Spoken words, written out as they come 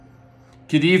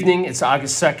Good evening. It's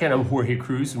August 2nd. I'm Jorge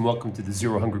Cruz, and welcome to the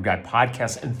Zero Hunger Guy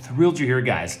podcast. I'm thrilled you're here,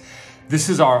 guys. This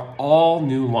is our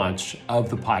all-new launch of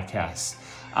the podcast.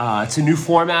 It's a new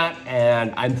format,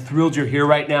 and I'm thrilled you're here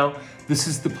right now. This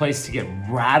is the place to get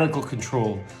radical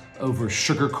control over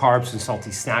sugar, carbs, and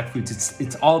salty snack foods.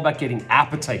 It's all about getting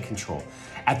appetite control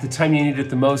at the time you need it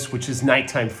the most, which is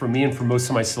nighttime for me and for most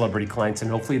of my celebrity clients,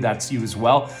 and hopefully that's you as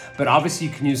well. But obviously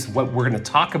you can use what we're going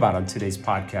to talk about on today's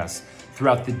podcast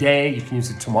throughout the day. You can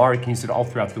use it tomorrow. You can use it all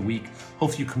throughout the week.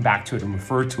 Hopefully you come back to it and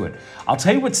refer to it. I'll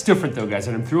tell you what's different though, guys,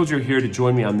 and I'm thrilled you're here to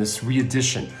join me on this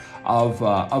re-edition of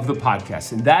the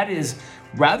podcast. And that is,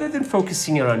 rather than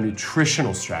focusing in on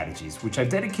nutritional strategies, which I've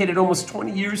dedicated almost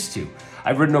 20 years to,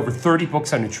 I've written over 30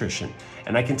 books on nutrition,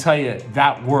 and I can tell you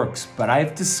that works, but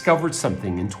I've discovered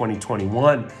something in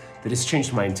 2021 that has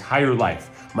changed my entire life.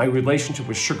 My relationship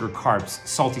with sugar, carbs,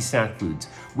 salty snack foods,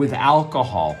 with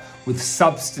alcohol, with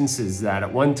substances that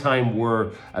at one time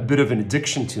were a bit of an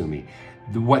addiction to me.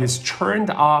 What has turned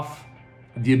off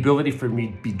the ability for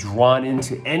me to be drawn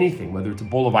into anything, whether it's a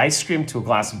bowl of ice cream to a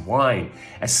glass of wine,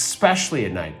 especially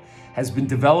at night, has been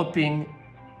developing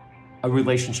a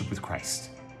relationship with Christ.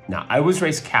 Now, I was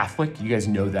raised Catholic. You guys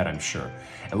know that, I'm sure.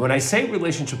 And when I say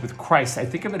relationship with Christ, I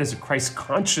think of it as a Christ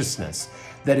consciousness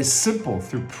that is simple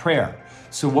through prayer.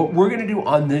 So what we're going to do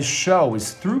on this show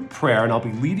is through prayer, and I'll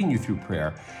be leading you through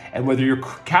prayer. And whether you're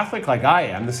Catholic like I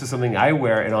am, this is something I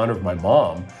wear in honor of my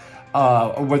mom,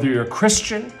 or whether you're a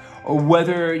Christian or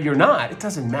whether you're not, it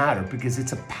doesn't matter, because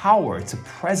it's a power, it's a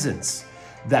presence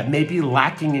that may be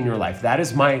lacking in your life. That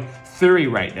is my theory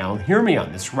right now. And hear me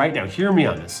on this right now. Hear me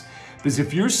on this. Because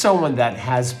if you're someone that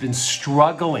has been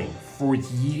struggling for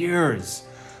years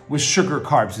with sugar,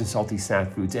 carbs, and salty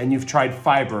snack foods, and you've tried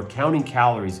fiber, counting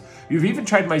calories, you've even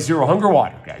tried my Zero Hunger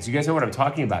Water, guys. You guys know what I'm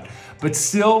talking about. But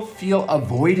still feel a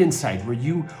void inside where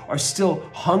you are still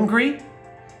hungry,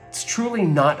 it's truly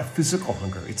not a physical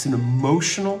hunger. It's an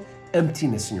emotional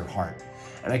emptiness in your heart.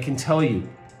 And I can tell you,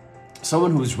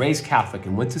 someone who was raised Catholic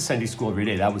and went to Sunday school every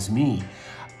day, that was me.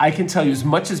 I can tell you, as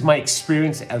much as my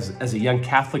experience as a young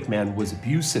Catholic man was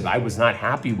abusive, I was not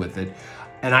happy with it.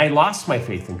 And I lost my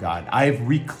faith in God. I've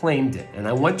reclaimed it. And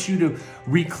I want you to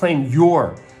reclaim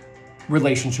your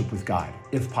relationship with God,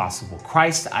 if possible.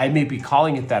 Christ, I may be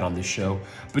calling it that on this show,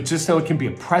 but just know it can be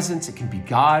a presence, it can be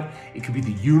God, it can be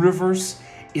the universe.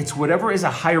 It's whatever is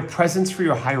a higher presence for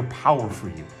you, a higher power for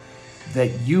you,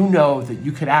 that you know that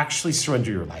you could actually surrender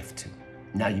your life to.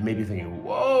 Now you may be thinking,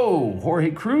 whoa,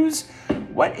 Jorge Cruz,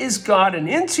 what is God and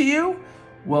into you?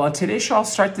 Well, on today's show, I'll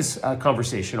start this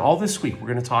conversation. All this week, we're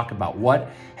going to talk about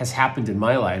what has happened in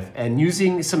my life and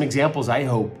using some examples, I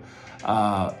hope,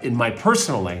 in my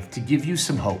personal life to give you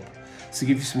some hope, to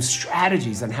give you some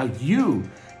strategies on how you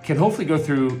can hopefully go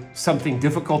through something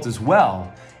difficult as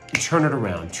well and turn it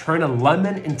around, turn a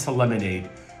lemon into lemonade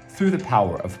through the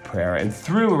power of prayer and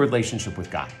through a relationship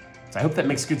with God. So I hope that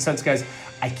makes good sense, guys.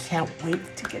 I can't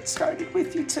wait to get started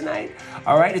with you tonight.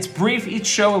 All right, it's brief. Each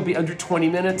show will be under 20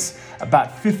 minutes,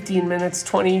 about 15 minutes,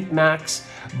 20 max.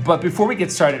 But before we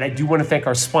get started, I do want to thank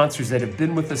our sponsors that have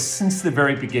been with us since the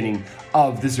very beginning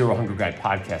of the Zero Hunger Guy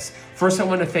podcast. First, I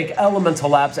want to thank Elemental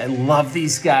Labs. I love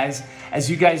these guys. As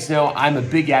you guys know, I'm a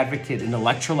big advocate in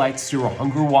electrolytes. Zero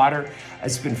Hunger Water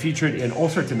has been featured in all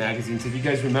sorts of magazines. If you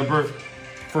guys remember,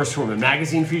 First Woman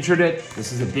Magazine featured it.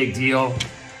 This is a big deal.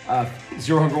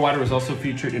 Zero Hunger Water was also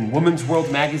featured in Women's World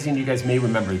Magazine. You guys may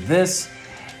remember this.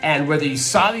 And whether you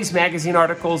saw these magazine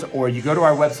articles or you go to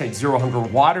our website,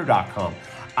 zerohungerwater.com,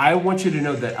 I want you to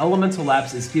know that Elemental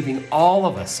Labs is giving all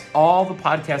of us, all the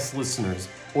podcast listeners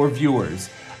or viewers,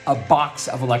 a box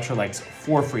of electrolytes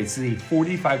for free. It's a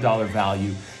 $45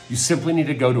 value. You simply need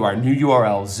to go to our new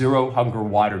URL,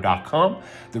 zerohungerwater.com.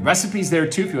 The recipe's there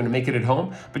too if you want to make it at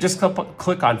home, but just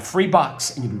click on free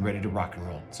box and you'll be ready to rock and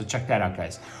roll. So check that out,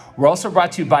 guys. We're also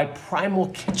brought to you by Primal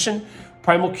Kitchen.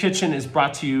 Primal Kitchen is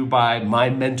brought to you by my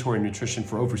mentor in nutrition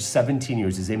for over 17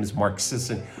 years. His name is Mark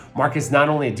Sisson. Mark is not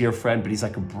only a dear friend, but he's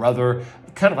like a brother,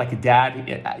 kind of like a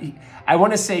dad. I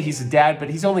want to say he's a dad, but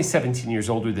he's only 17 years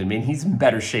older than me, and he's in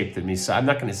better shape than me, so I'm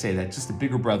not going to say that. Just a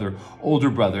bigger brother, older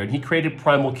brother, and he created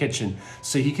Primal Kitchen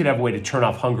so he could have a way to turn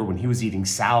off hunger when he was eating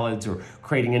salads or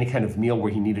creating any kind of meal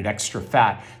where he needed extra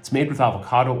fat. It's made with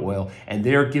avocado oil, and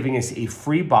they're giving us a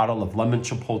free bottle of lemon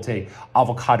chipotle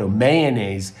avocado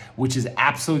mayonnaise, which is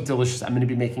absolutely delicious. I'm going to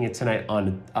be making it tonight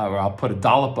or I'll put a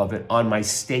dollop of it on my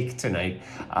steak tonight,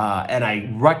 and I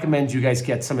recommend you guys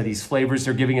get some of these flavors.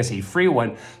 They're giving us a free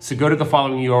one, so go to the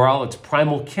following URL. It's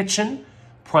Primal Kitchen,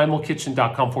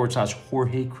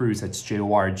 primalkitchen.com/Jorge Cruz. That's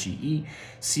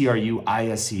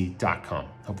JORGECRUISE.com.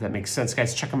 Hope that makes sense,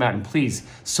 guys. Check them out and please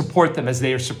support them as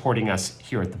they are supporting us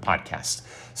here at the podcast.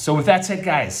 So with that said,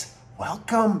 guys,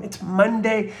 welcome. It's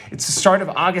Monday. It's the start of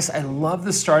August. I love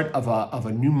the start of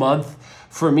a new month.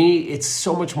 For me, it's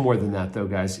so much more than that, though,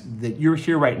 guys, that you're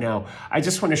here right now. I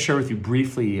just want to share with you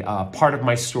briefly part of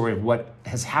my story of what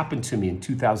has happened to me in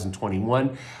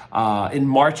 2021. In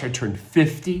March, I turned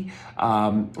 50,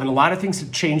 and a lot of things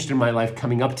have changed in my life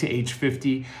coming up to age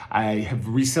 50. I have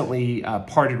recently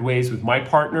parted ways with my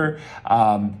partner.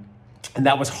 And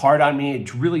that was hard on me.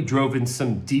 It really drove in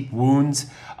some deep wounds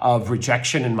of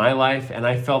rejection in my life. And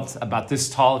I felt about this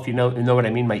tall, if you know what I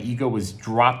mean. My ego was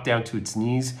dropped down to its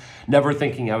knees, never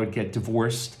thinking I would get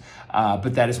divorced.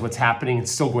 But that is what's happening.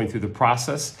 It's still going through the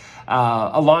process.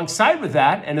 Alongside with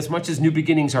that, and as much as new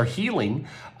beginnings are healing,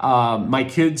 my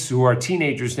kids who are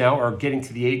teenagers now are getting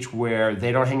to the age where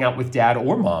they don't hang out with dad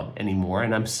or mom anymore.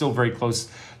 And I'm still very close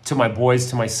to my boys,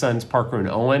 to my sons, Parker and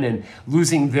Owen, and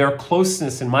losing their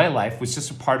closeness in my life was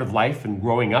just a part of life and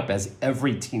growing up, as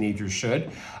every teenager should.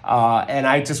 And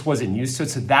I just wasn't used to it.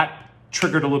 So that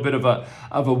triggered a little bit of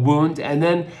a wound. And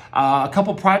then a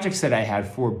couple projects that I had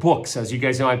for books. As you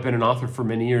guys know, I've been an author for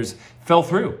many years, fell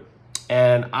through.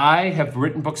 And I have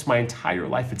written books my entire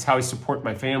life. It's how I support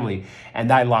my family. And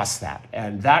I lost that.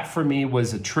 And that for me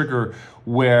was a trigger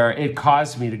where it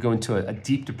caused me to go into a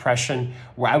deep depression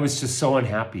where I was just so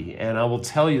unhappy. And I will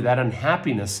tell you that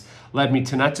unhappiness led me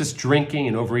to not just drinking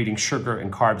and overeating sugar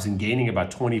and carbs and gaining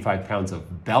about 25 pounds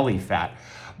of belly fat,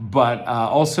 but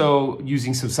also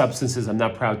using some substances I'm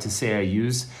not proud to say I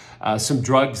use, some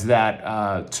drugs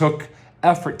that took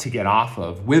effort to get off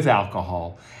of with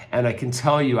alcohol. And I can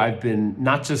tell you, I've been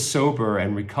not just sober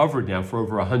and recovered now for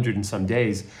over 100 and some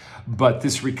days, but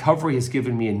this recovery has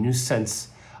given me a new sense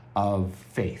of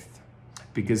faith.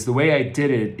 Because the way I did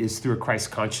it is through a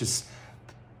Christ conscious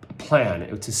plan.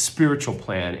 It's a spiritual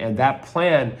plan. And that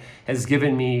plan has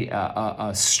given me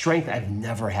a strength I've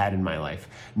never had in my life.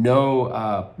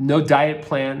 No diet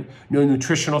plan, no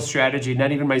nutritional strategy,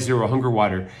 not even my Zero Hunger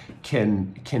Water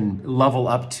can level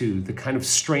up to the kind of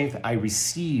strength I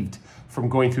received from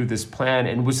going through this plan,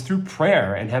 and was through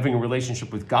prayer and having a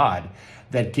relationship with God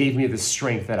that gave me the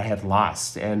strength that I had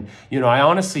lost. And, I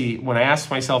honestly, when I asked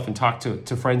myself and talked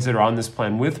to friends that are on this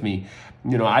plan with me,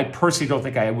 I personally don't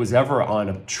think I was ever on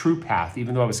a true path,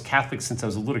 even though I was Catholic since I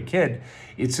was a little kid.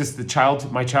 It's just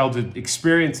my childhood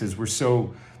experiences were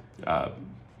so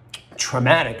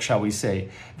traumatic, shall we say,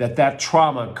 that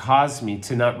trauma caused me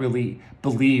to not really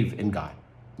believe in God,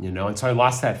 and so I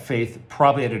lost that faith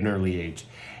probably at an early age.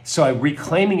 So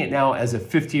reclaiming it now as a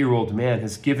 50-year-old man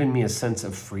has given me a sense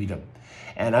of freedom.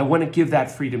 And I want to give that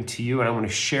freedom to you, and I want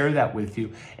to share that with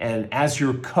you. And as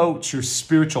your coach, your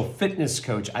spiritual fitness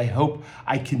coach, I hope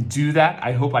I can do that.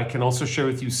 I hope I can also share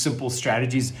with you simple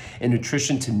strategies in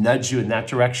nutrition to nudge you in that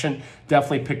direction.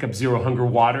 Definitely pick up Zero Hunger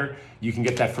Water. You can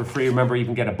get that for free. Remember, you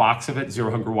can get a box of it,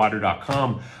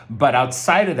 zerohungerwater.com. But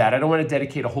outside of that, I don't want to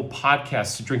dedicate a whole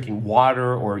podcast to drinking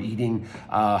water or eating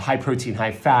high protein,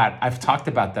 high fat. I've talked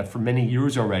about that for many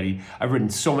years already. I've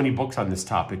written so many books on this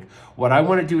topic. What I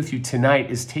want to do with you tonight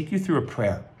is take you through a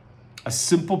prayer, a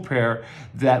simple prayer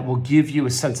that will give you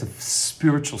a sense of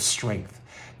spiritual strength.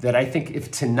 That I think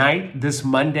if tonight, this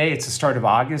Monday, it's the start of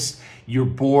August, you're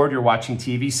bored, you're watching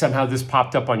TV, somehow this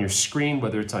popped up on your screen,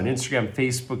 whether it's on Instagram,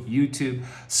 Facebook, YouTube,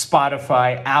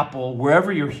 Spotify, Apple,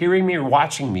 wherever you're hearing me or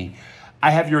watching me,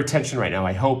 I have your attention right now,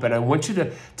 I hope. And I want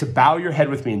you to bow your head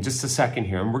with me in just a second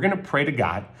here. And we're going to pray to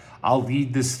God. I'll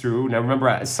lead this through. Now, remember,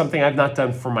 it's something I've not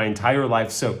done for my entire life.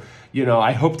 So,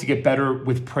 I hope to get better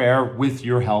with prayer, with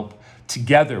your help.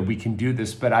 Together, we can do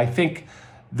this. But I think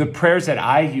the prayers that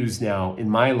I use now in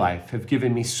my life have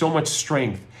given me so much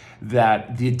strength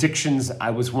that the addictions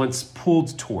I was once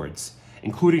pulled towards,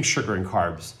 including sugar and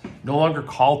carbs, no longer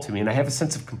call to me. And I have a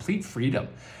sense of complete freedom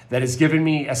that has given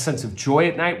me a sense of joy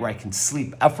at night where I can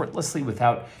sleep effortlessly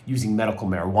without using medical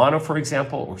marijuana, for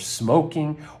example, or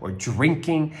smoking or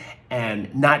drinking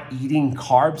and not eating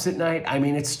carbs at night. I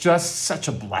mean, it's just such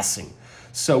a blessing.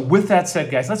 So with that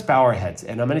said, guys, let's bow our heads.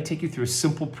 And I'm going to take you through a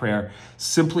simple prayer.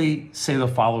 Simply say the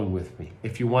following with me,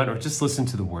 if you want, or just listen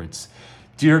to the words.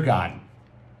 Dear God,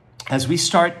 as we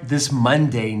start this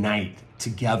Monday night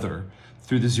together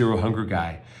through the Zero Hunger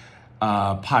Guy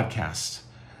podcast,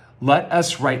 let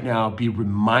us right now be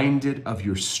reminded of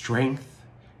your strength,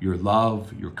 your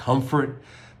love, your comfort.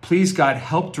 Please, God,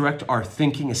 help direct our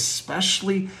thinking,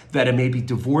 especially that it may be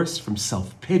divorced from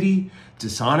self-pity,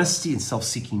 dishonesty, and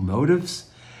self-seeking motives.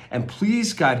 And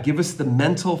please, God, give us the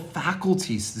mental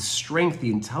faculties, the strength,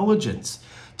 the intelligence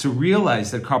to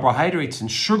realize that carbohydrates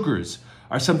and sugars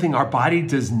are something our body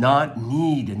does not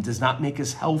need and does not make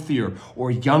us healthier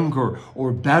or younger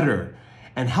or better.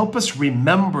 And help us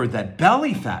remember that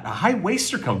belly fat, a high waist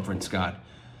circumference, God,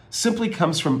 simply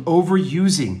comes from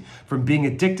overusing, from being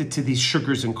addicted to these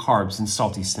sugars and carbs and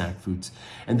salty snack foods.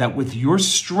 And that with your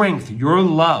strength, your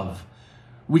love,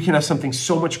 we can have something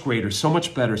so much greater, so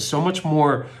much better, so much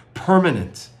more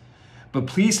permanent. But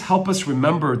please help us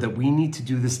remember that we need to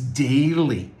do this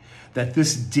daily, that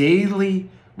this daily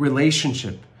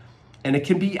relationship, and it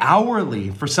can be hourly.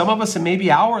 For some of us, it may be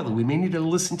hourly. We may need to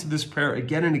listen to this prayer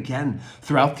again and again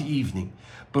throughout the evening,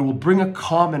 but it will bring a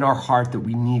calm in our heart that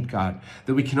we need, God,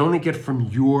 that we can only get from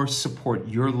your support,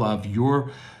 your love,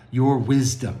 your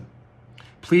wisdom.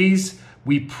 Please,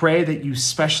 we pray that you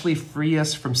specially free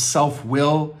us from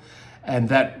self-will, and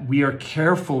that we are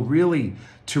careful really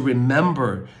to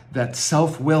remember that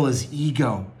self-will is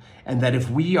ego, and that if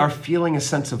we are feeling a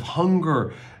sense of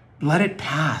hunger, let it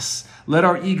pass. Let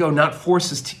our ego not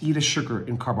force us to eat a sugar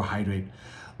and carbohydrate.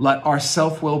 Let our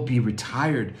self-will be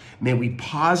retired. May we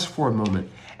pause for a moment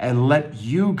and let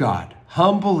you, God,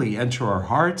 humbly enter our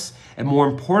hearts, and more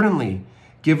importantly,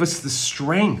 give us the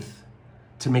strength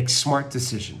to make smart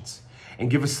decisions, and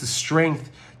give us the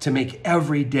strength to make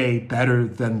every day better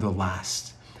than the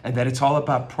last. And that it's all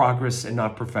about progress and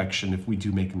not perfection if we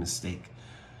do make a mistake.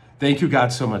 Thank you,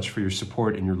 God, so much for your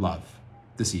support and your love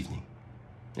this evening.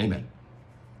 Amen.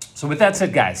 So with that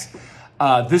said, guys,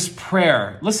 this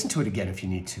prayer, listen to it again if you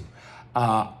need to.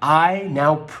 I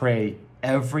now pray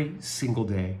every single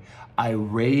day. I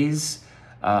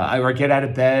get out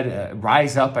of bed,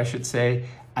 rise up, I should say.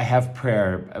 I have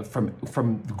prayer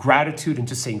from gratitude and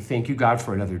just saying thank you, God,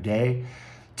 for another day,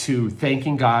 to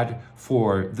thanking God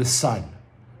for the sun,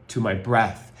 to my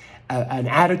breath. An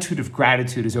attitude of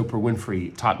gratitude, as Oprah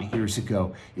Winfrey taught me years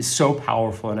ago, is so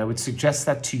powerful. And I would suggest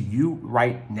that to you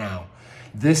right now.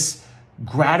 This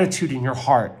gratitude in your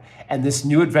heart and this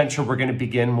new adventure we're going to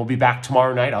begin. We'll be back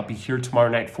tomorrow night. I'll be here tomorrow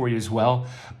night for you as well.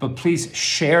 But please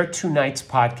share tonight's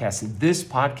podcast, this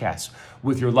podcast,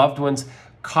 with your loved ones.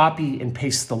 Copy and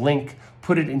paste the link.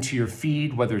 Put it into your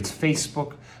feed, whether it's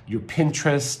Facebook, your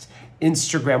Pinterest,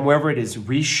 Instagram, wherever it is.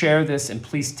 Reshare this, and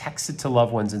please text it to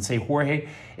loved ones and say Jorge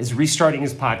is restarting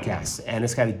his podcast and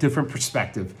it's got a different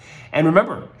perspective. And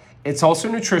remember, it's also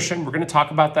nutrition. We're going to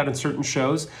talk about that on certain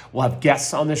shows. We'll have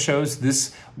guests on the shows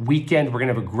this weekend. We're going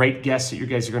to have a great guest that you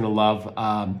guys are going to love.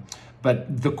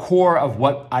 But the core of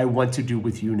what I want to do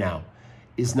with you now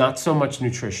is not so much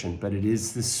nutrition, but it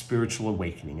is this spiritual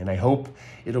awakening. And I hope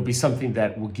it'll be something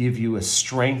that will give you a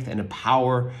strength and a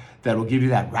power that will give you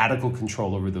that radical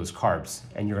control over those carbs.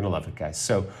 And you're going to love it, guys.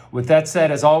 So with that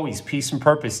said, as always, peace and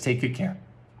purpose. Take good care.